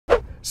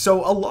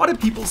So a lot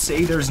of people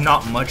say there's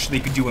not much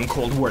they could do in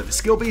Cold War. The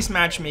skill-based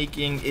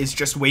matchmaking is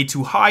just way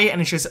too high and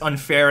it's just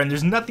unfair and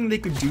there's nothing they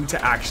could do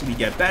to actually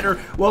get better.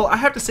 Well, I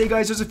have to say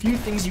guys, there's a few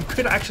things you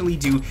could actually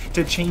do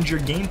to change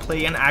your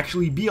gameplay and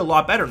actually be a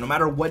lot better. No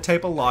matter what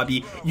type of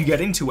lobby you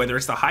get into, whether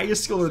it's the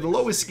highest skill or the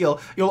lowest skill,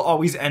 you'll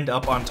always end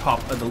up on top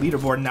of the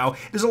leaderboard. Now,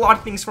 there's a lot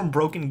of things from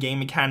broken game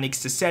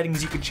mechanics to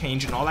settings you could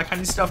change and all that kind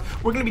of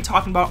stuff. We're going to be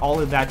talking about all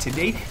of that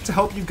today to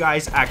help you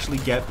guys actually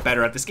get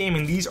better at this game,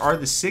 and these are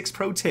the 6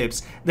 pro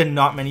tips that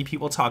not many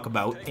people talk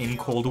about in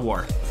Cold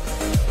War.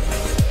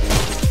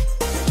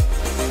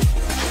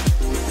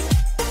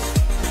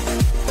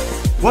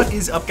 What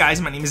is up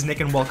guys, my name is Nick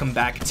and welcome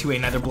back to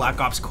another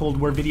Black Ops Cold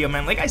War video,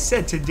 man. Like I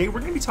said, today we're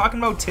going to be talking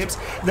about tips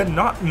that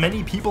not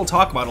many people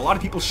talk about. A lot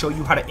of people show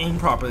you how to aim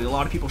properly, a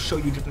lot of people show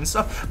you different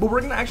stuff, but we're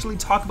going to actually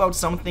talk about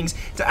some things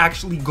to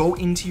actually go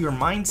into your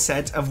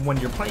mindset of when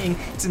you're playing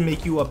to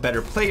make you a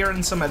better player,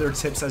 and some other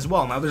tips as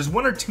well. Now there's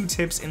 1 or 2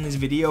 tips in this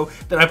video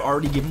that I've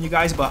already given you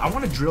guys, but I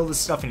want to drill this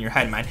stuff in your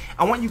head, man.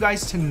 I want you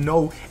guys to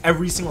know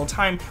every single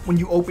time when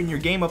you open your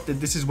game up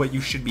that this is what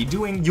you should be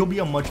doing. You'll be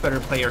a much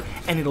better player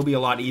and it'll be a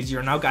lot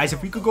easier. Now guys,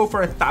 if we could go for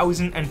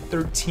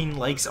 1,013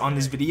 likes on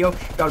this video,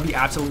 that would be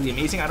absolutely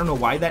amazing. I don't know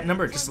why that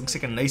number, it just looks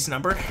like a nice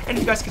number. And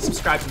you guys can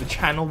subscribe to the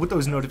channel with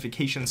those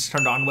notifications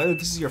turned on. Whether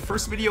this is your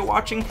first video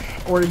watching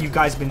or you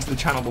guys been to the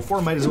channel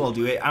before, might as well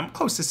do it. I'm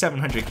close to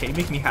 700k,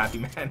 make me happy,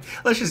 man.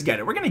 Let's just get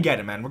it. We're gonna get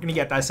it, man. We're gonna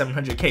get that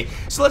 700k.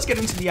 So let's get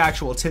into the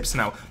actual tips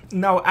now.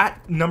 Now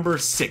at number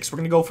 6, we're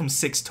gonna go from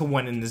 6 to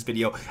 1 in this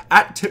video.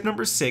 At tip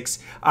number 6,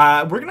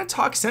 we're gonna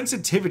talk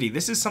sensitivity.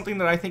 This is something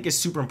that I think is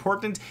super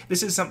important.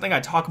 This is something I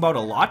talk about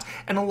a lot.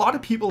 And a lot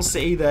of people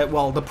say that,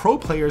 well, the pro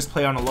players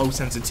play on a low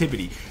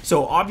sensitivity,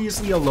 so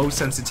obviously a low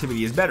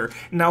sensitivity is better.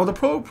 Now the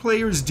pro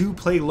players do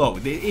play low,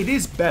 it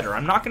is better,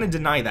 I'm not going to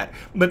deny that,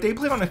 but they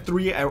play on a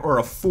 3 or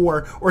a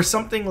 4 or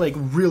something like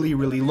really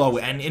low,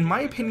 and in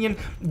my opinion,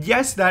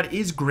 yes, that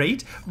is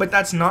great, but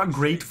that's not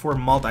great for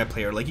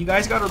multiplayer. Like, you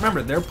guys got to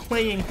remember, they're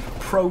playing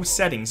pro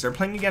settings, they're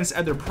playing against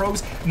other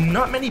pros.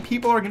 Not many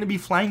people are going to be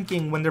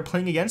flanking when they're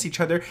playing against each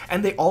other,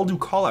 and they all do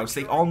callouts,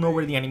 they all know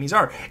where the enemies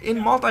are. In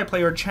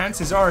multiplayer,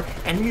 chances are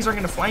enemies are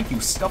going to flank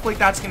you. Stuff like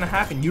that's going to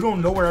happen. You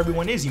don't know where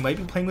everyone is. You might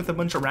be playing with a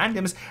bunch of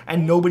randoms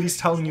and nobody's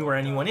telling you where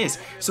anyone is.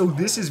 So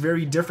this is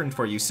very different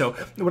for you. So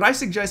what I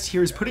suggest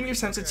here is putting your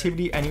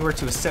sensitivity anywhere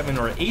to a 7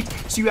 or 8,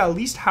 so you at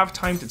least have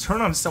time to turn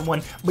on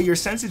someone, but your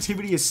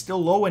sensitivity is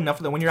still low enough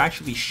that when you're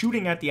actually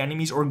shooting at the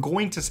enemies or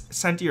going to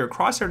center your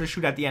crosshair to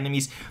shoot at the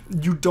enemies,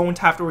 you don't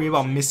have to worry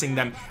about missing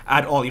them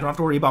at all. You don't have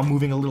to worry about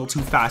moving a little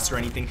too fast or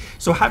anything.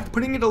 So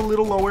putting it a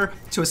little lower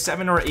to a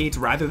 7 or 8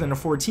 rather than a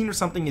 14 or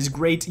something is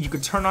great. You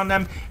could turn on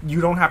them,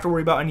 you don't have to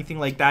worry about anything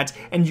like that,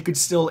 and you could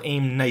still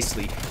aim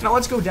nicely. Now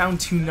let's go down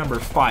to number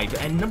 5,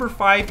 and number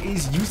 5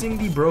 is using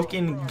the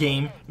broken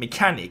game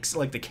mechanics,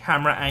 like the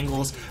camera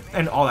angles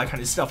and all that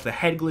kind of stuff, the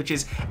head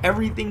glitches,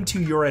 everything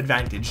to your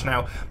advantage.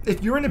 Now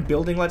if you're in a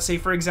building, let's say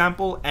for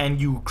example, and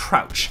you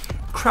crouch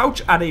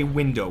at a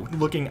window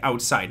looking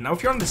outside. Now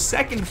if you're on the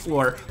 2nd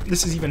floor,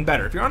 this is even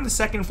better. If you're on the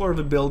 2nd floor of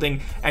a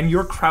building and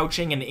you're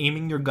crouching and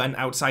aiming your gun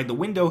outside the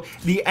window,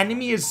 the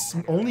enemy is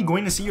only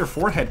going to see your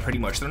forehead pretty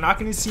much. They're not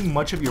going to see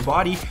much of your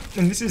body,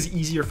 and this is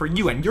easier for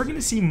you, and you're going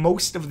to see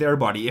most of their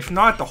body, if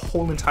not the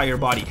whole entire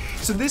body.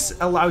 So this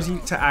allows you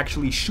to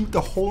actually shoot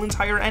the whole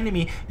entire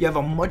enemy. You have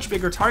a much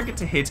bigger target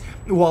to hit.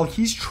 While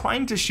he's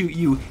trying to shoot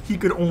you, he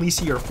could only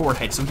see your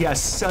forehead, so he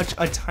has such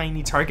a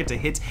tiny target to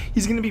hit.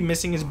 He's going to be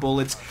missing his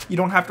bullets. You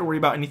don't have to worry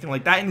about anything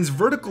like that, and his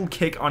vertical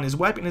kick on his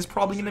weapon is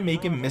probably going to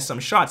make him miss some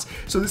shots.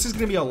 So this is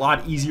going to be a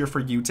lot easier for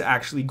you to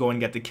actually go and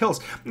get the kills.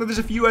 Now there's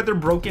a few other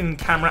broken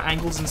camera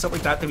angles and stuff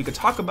like that we could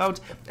talk about,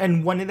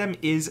 and one of them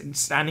is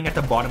standing at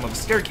the bottom of a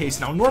staircase.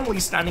 Now normally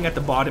standing at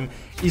the bottom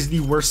is the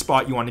worst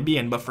spot you want to be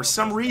in, but for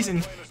some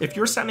reason, if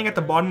you're standing at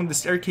the bottom of the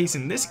staircase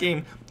in this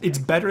game, it's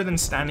better than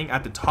standing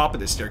at the top of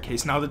the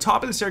staircase. Now the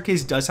top of the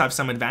staircase does have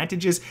some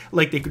advantages,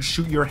 like they could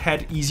shoot your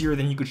head easier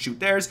than you could shoot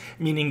theirs,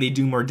 meaning they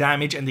do more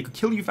damage and they could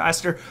kill you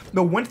faster.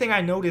 But one thing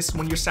I noticed,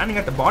 when you're standing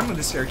at the bottom of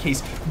the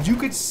staircase, you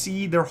could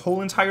see their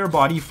whole entire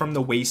body from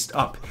the waist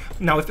up.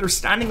 Now if they're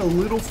standing a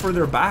little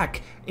further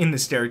back in the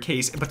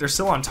staircase, but they're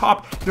still on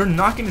top, they're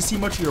not going to see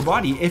much of your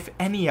body, if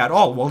any at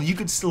all. Well, you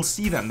could still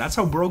see them. That's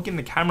how broken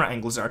the camera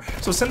angles are.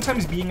 So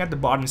sometimes being at the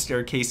bottom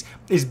staircase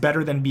is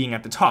better than being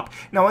at the top.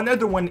 Now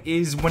another one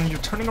is when you're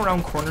turning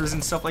around corners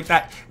and stuff like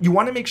that, you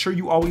want to make sure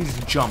you always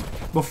jump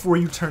before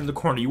you turn the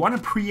corner. You want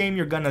to pre-aim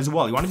your gun as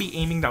well. You want to be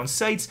aiming down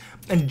sights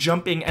and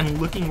jumping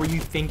and looking where you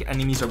think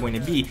enemies are going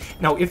to be.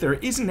 Now if there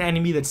is an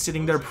enemy that's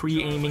sitting there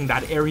pre-aiming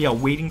that area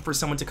waiting for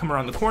someone to come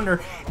around the corner,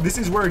 this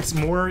is where it's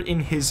more in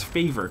his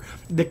favor.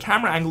 the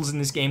camera angles in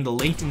this game, the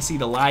latency,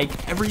 the lag,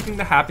 everything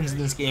that happens in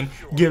this game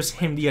gives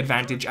him the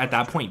advantage at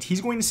that point.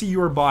 He's going to see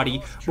your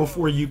body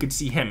before you could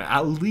see him.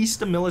 At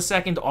least a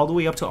millisecond all the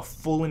way up to a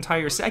full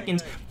entire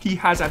second, he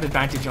has that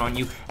advantage on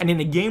you. And in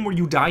a game where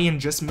you die in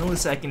just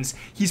milliseconds,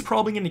 he's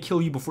probably going to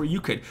kill you before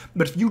you could.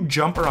 But if you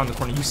jump around the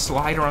corner, you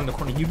slide around the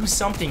corner, you do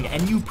something,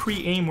 and you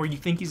pre-aim where you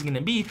think he's going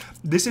to be,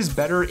 this is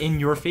better in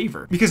your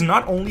favor. Because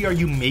not only are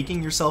you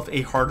making yourself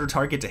a harder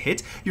target to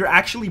hit, you're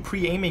actually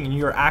pre-aiming and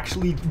you're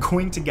actually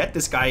going to get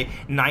this guy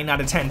 9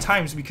 out of 10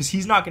 times because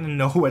he's not going to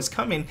know what's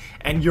coming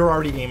and you're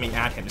already aiming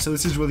at him. So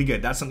this is really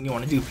good. That's something you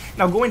want to do.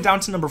 Now going down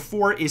to number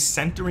 4 is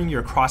centering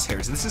your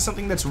crosshairs. This is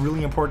something that's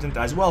really important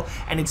as well,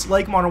 and it's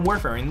like Modern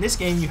Warfare. In this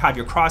game you have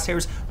your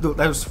crosshairs,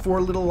 those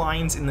 4 little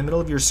lines in the middle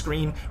of your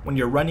screen. When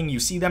you're running, you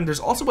see them. There's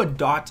also a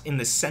dot in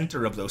the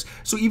center of those,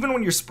 so even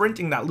when you're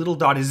sprinting, that little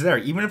dot is there.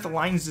 Even if the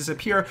lines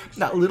disappear,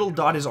 that little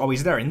dot is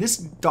always there, and this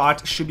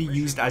dot should be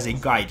used as a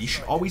guide. You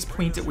should always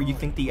point it where you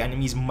think the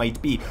enemies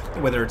might be,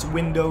 whether it's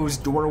windows,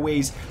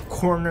 doorways,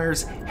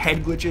 corners,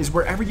 head glitches,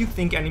 wherever you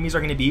think enemies are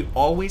going to be.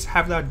 Always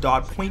have that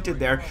dot pointed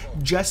there,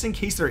 just in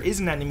case there is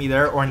an enemy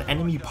there, or an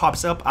enemy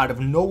pops up out of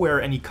nowhere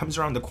and he comes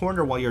around the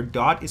corner while your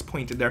dot is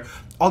pointed there.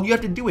 All you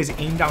have to do is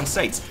aim down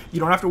sights. You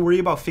don't have to worry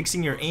about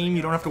fixing your aim,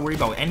 you don't have to worry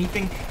about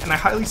anything, and I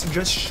highly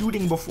suggest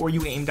shooting before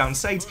you aim down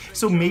sights,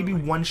 so maybe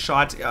one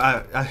shot,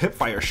 a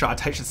hipfire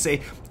shot I should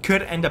say,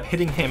 could end up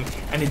hitting him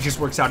and it just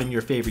works out in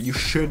your favor. You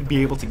should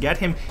be able to get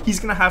him. He's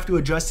gonna have to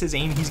adjust his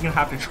aim, he's gonna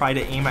have to try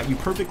to aim at you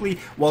perfectly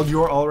while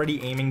you're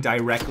already aiming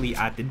directly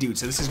at the dude.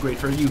 So this is great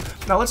for you.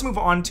 Now let's move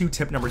on to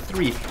tip number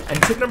 3.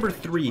 And tip number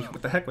 3,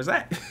 what the heck was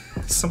that?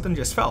 Something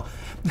just fell.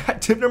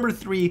 Tip number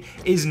 3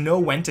 is know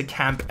when to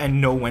camp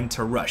and know when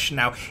to rush.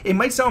 Now it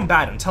might sound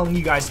bad, I'm telling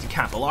you guys to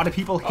camp. A lot of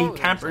people hate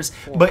campers,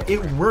 but it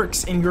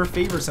works in your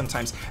favor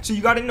sometimes. So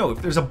you gotta know,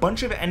 if there's a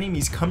bunch of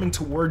enemies coming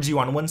towards you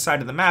on one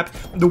side of the map,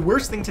 the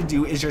worst thing to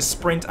do is just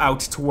sprint out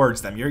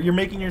towards them. You're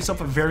making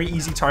yourself a very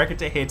easy target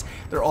to hit.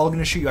 They're all going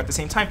to shoot you at the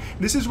same time.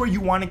 This is where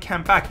you want to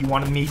camp back. You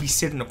want to maybe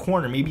sit in a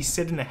corner, maybe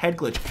sit in a head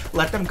glitch.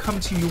 Let them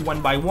come to you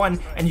one by one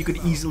and you could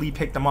easily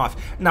pick them off.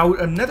 Now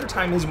another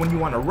time is when you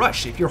want to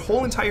rush. If your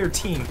whole entire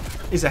team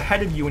is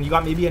ahead of you and you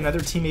got maybe another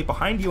teammate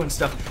behind you and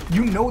stuff,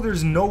 you know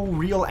there's no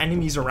real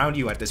enemies around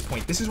you at this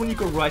point. This is when you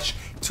could rush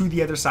to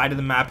the other side of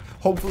the map,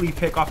 hopefully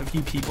pick off a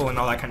few people and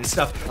all that kind of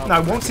stuff. Now I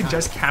won't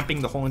suggest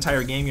camping the whole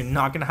entire game. You're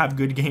not going to have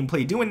good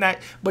gameplay doing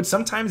that, but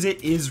sometimes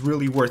it is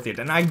really worth it,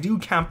 and I do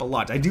camp a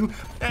lot. I do,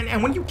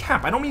 and when you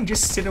camp, I don't mean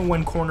just sit in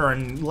one corner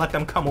and let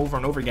them come over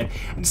and over again.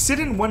 Sit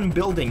in one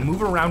building,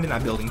 move around in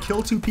that building,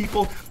 kill 2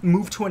 people,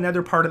 move to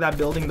another part of that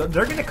building.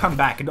 They're gonna come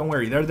back, and don't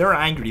worry, they're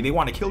angry, they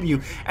want to kill you,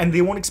 and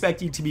they won't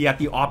expect you to be at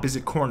the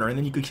opposite corner, and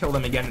then you could kill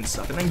them again and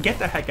stuff, and then get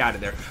the heck out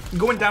of there.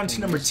 Going down to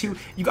number 2,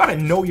 you gotta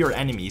know your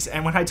enemies,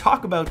 and when I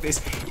talk about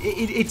this,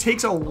 it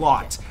takes a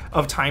lot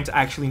of time to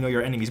actually know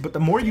your enemies, but the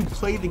more you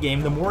play the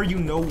game, the more you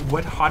know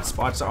what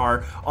hotspots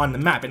are on the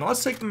map. And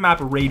let's take the map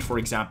Raid for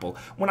example.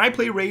 When I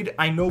play Raid,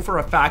 I know for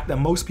a fact that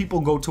most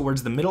people go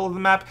towards the middle of the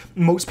map,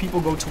 most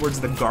people go towards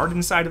the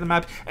garden side of the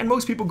map, and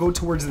most people go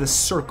towards the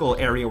circle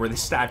area where the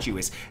statue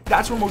is.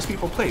 That's where most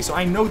people play, so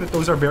I know that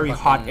those are very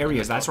hot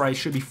areas. That's where I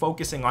should be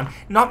focusing on.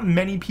 Not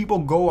many people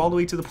go all the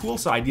way to the pool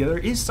side. Yeah, there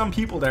is some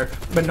people there,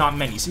 but not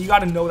many, so you got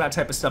to know that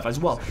type of stuff as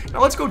well.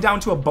 Now let's go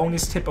down to a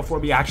bonus tip before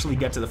we actually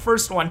get to the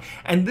first one,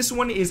 and this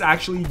one is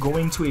actually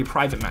going to a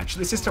private match.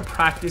 This is to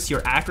practice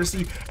your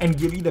accuracy and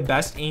give you the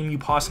best aim you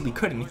possibly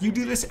could, and if you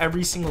do this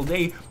every single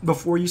day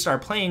before you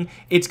start playing,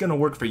 it's gonna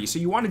work for you. So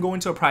you want to go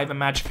into a private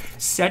match,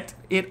 set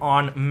it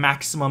on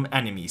maximum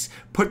enemies,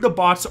 put the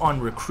bots on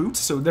recruit,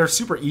 so they're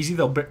super easy,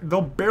 they'll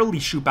barely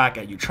shoot back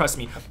at you, trust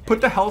me.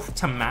 Put the health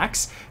to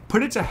max,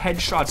 put it to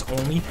headshots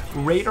only,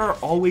 radar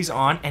always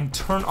on, and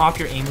turn off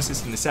your aim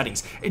assist in the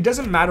settings. It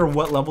doesn't matter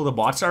what level the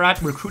bots are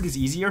at, recruit is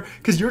easier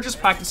because you're just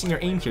practicing your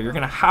aim here. You're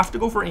gonna have to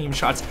go for aim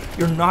shots,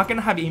 you're not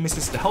gonna have aim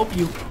assist to help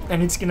you,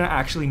 and it's gonna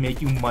actually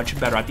make you much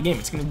better at the game.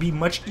 It's gonna be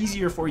much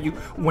easier for you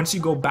once you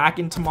go back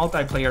into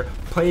multiplayer,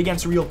 play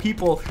against real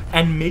people,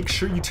 and make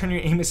sure you turn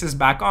your aim assist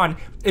back on.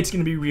 It's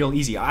gonna be real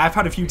easy. I've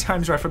had a few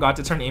times where I forgot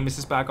to turn aim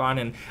assist back on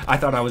and I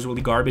thought I was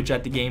really garbage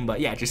at the game,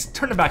 but yeah, just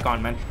turn it back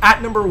on, man.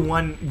 At number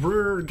 1,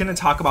 we're gonna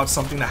talk about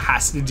something that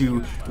has to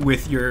do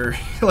with your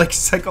like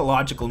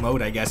psychological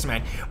mode, I guess,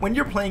 man. When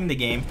you're playing the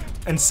game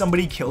and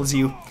somebody kills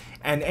you,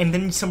 and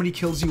then somebody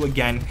kills you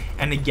again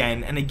and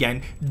again and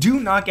again,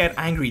 do not get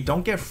angry,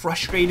 don't get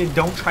frustrated,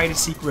 don't try to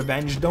seek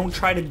revenge, don't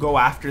try to go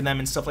after them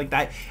and stuff like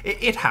that.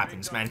 It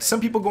happens, man.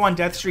 Some people go on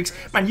death streaks.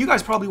 Man, you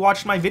guys probably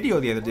watched my video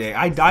the other day.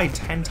 I died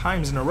 10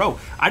 times in a row.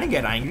 I didn't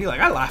get angry,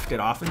 like I laughed it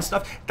off and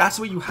stuff. That's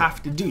what you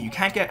have to do. You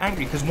can't get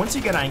angry, because once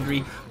you get angry,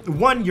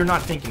 1, you're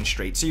not thinking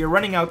straight, so you're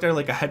running out there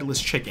like a headless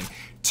chicken.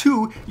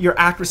 2, your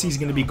accuracy is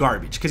going to be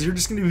garbage, because you're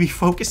just going to be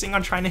focusing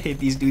on trying to hit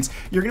these dudes.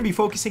 You're going to be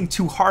focusing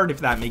too hard, if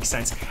that makes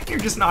sense. You're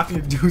just not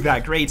going to do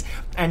that great.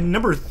 And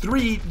number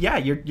 3, yeah,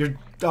 you're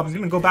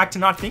gonna go back to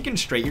not thinking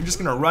straight. You're just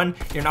gonna run.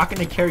 You're not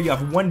gonna care. You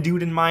have one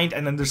dude in mind,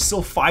 and then there's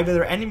still 5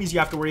 other enemies you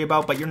have to worry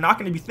about, but you're not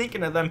gonna be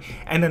thinking of them,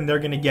 and then they're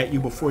gonna get you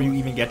before you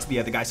even get to the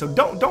other guy. So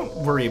don't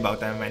worry about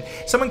them, man.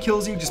 Someone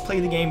kills you, just play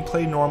the game,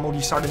 play normal.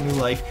 You start a new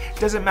life.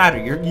 Doesn't matter.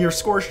 Your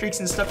score streaks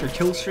and stuff, your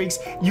kill streaks,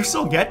 you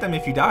still get them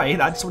if you die.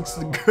 That's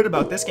what's good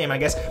about this game, I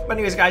guess. But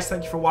anyways, guys,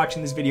 thank you for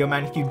watching this video,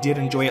 man. If you did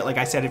enjoy it, like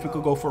I said, if we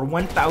could go for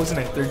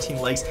 1,013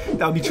 likes,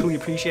 that would be truly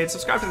appreciated.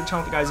 Subscribe to the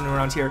channel if you guys are new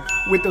around here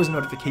with those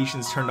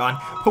notifications turned on.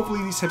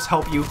 Hopefully these tips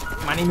help you.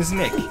 My name is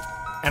Nick,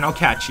 and I'll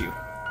catch you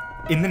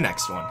in the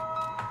next one.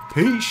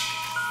 Peace.